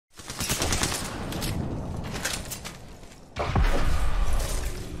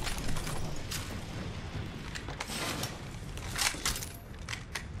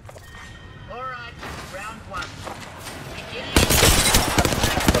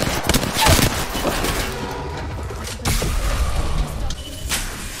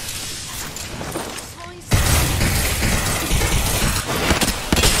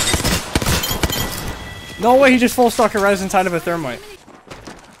No way, he just full stuck a res inside of a thermite.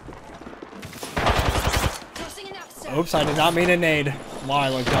 Oops, I did not mean a nade. Wow, I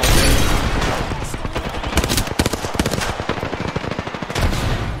looked out.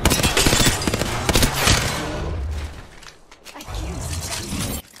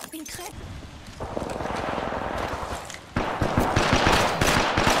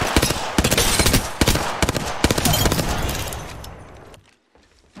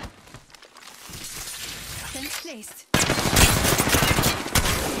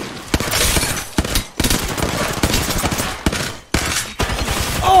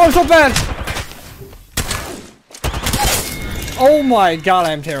 Oh, I'm so bad! Oh my god,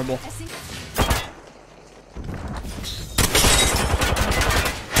 I'm terrible.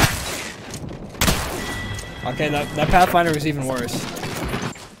 Okay, that Pathfinder was even worse.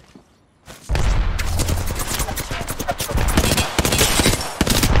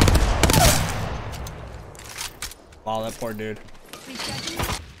 Wow, that poor dude.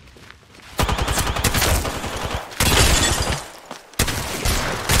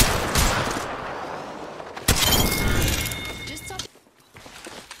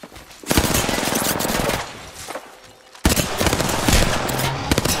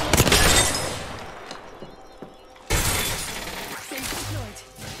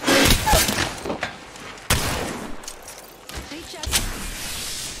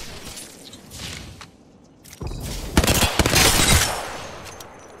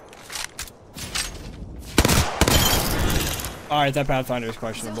 Alright, that Pathfinder is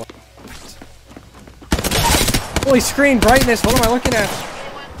questionable. Holy screen brightness, what am I looking at?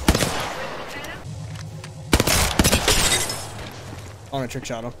 I want to trick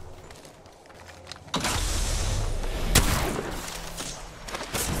shot him.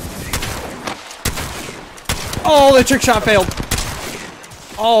 Oh, the trick shot failed.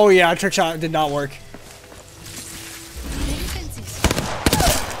 Oh yeah, trick shot did not work.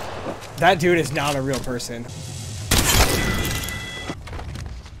 That dude is not a real person.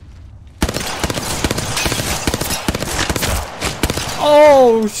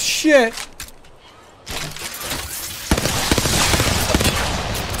 Oh shit!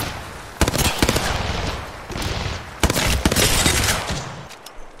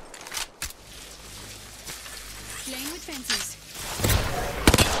 Playing with fences.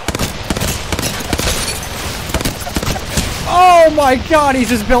 Oh my god, he's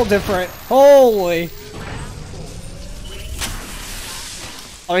just built different. Holy!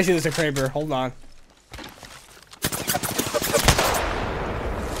 Let me see this a Kraber. Hold on.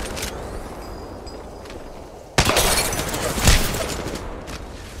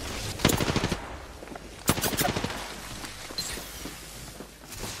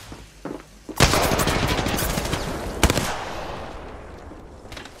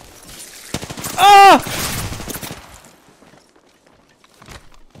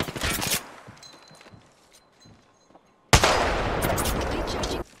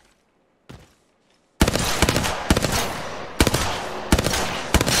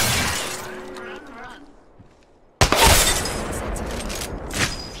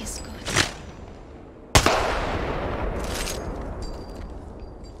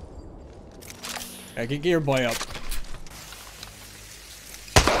 I can get your boy up.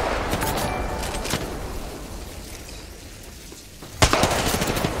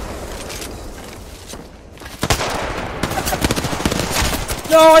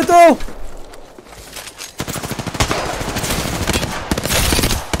 No, I threw!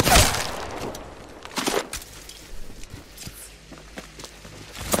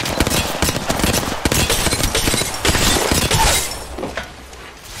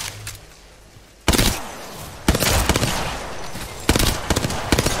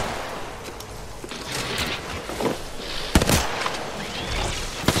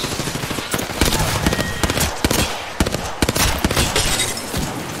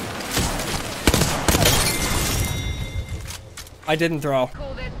 I didn't throw.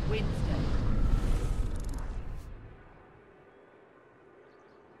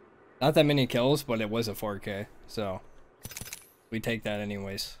 Not that many kills, but it was a 4K, so we take that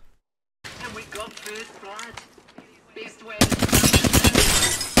anyways. And we got first blood. Best way.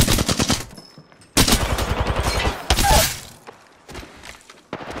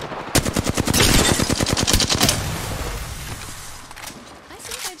 I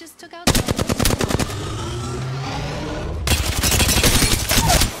think I just took out the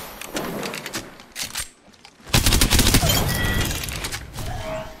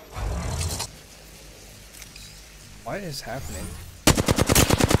What is happening?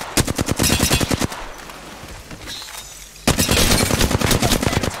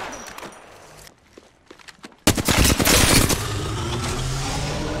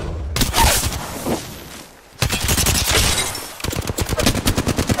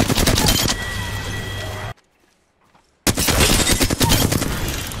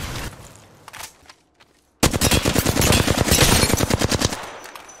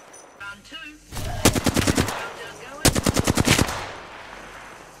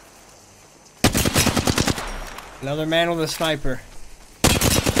 Another man with a sniper.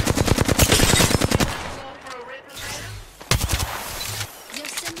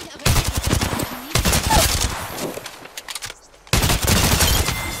 Just sending a replicator.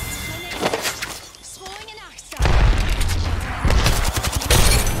 Throwing an axe down.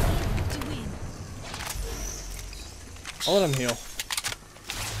 To win. I'll let him heal.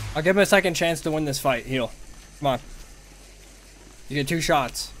 I'll give him a second chance to win this fight. Heal. Come on. You get 2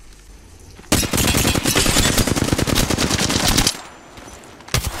 shots.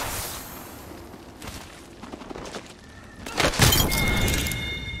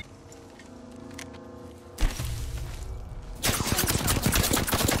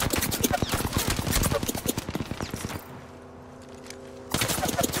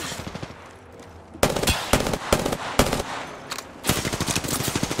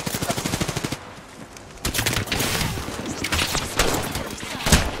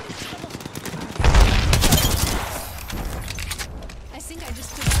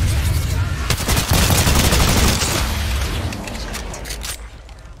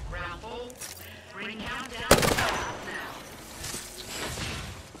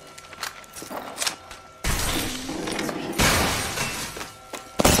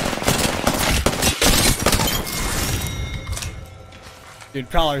 Dude,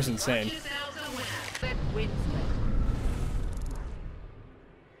 Prowler's insane.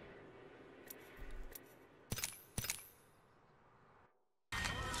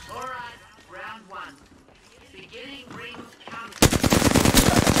 Alright, round 1. Beginning ring count.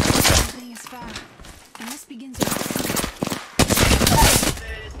 Nothing is far. I must begin to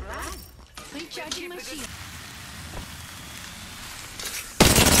First blood. recharging my shield.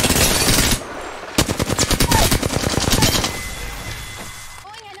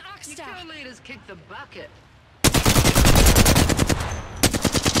 Throwing an axe Your down. leaders kicked the bucket.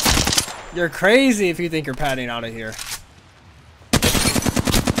 You're crazy if you think you're padding out of here.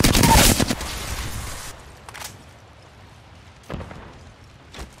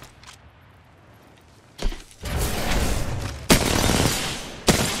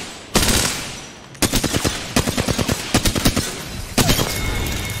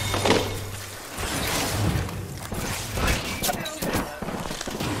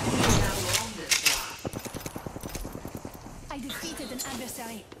 I defeated an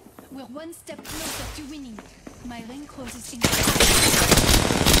adversary. We're one step closer to winning. My ring closes in. I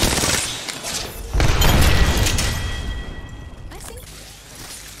think.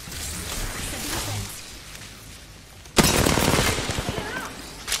 Setting fence.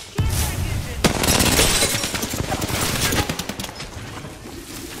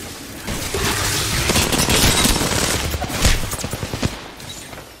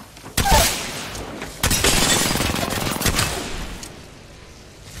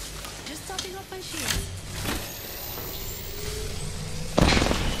 Just topping up my shield.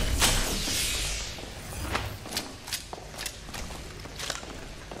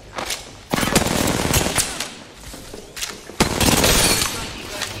 You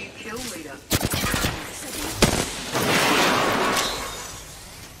got a new kill leader.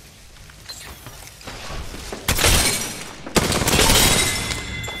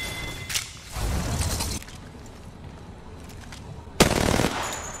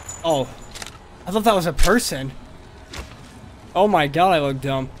 Oh. I thought that was a person. Oh my god, I look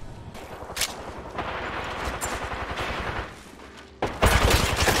dumb.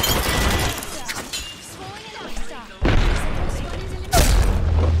 Throwing an axe down. Squad is eliminated.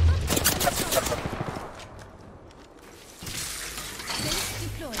 Fence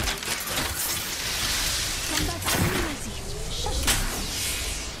deployed. Combat immunity. Shush it.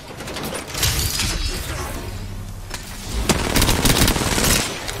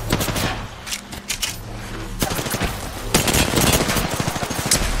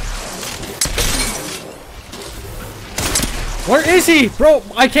 Where is he? Bro,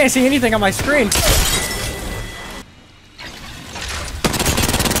 I can't see anything on my screen.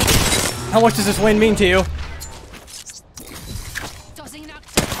 How much does this win mean to you? Tossing an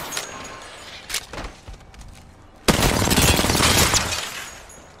axe down.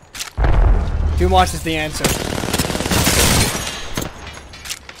 Too much is the answer.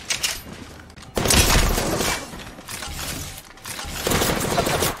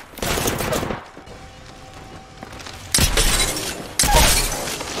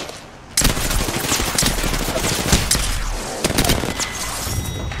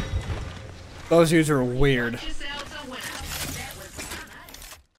 Those dudes are weird.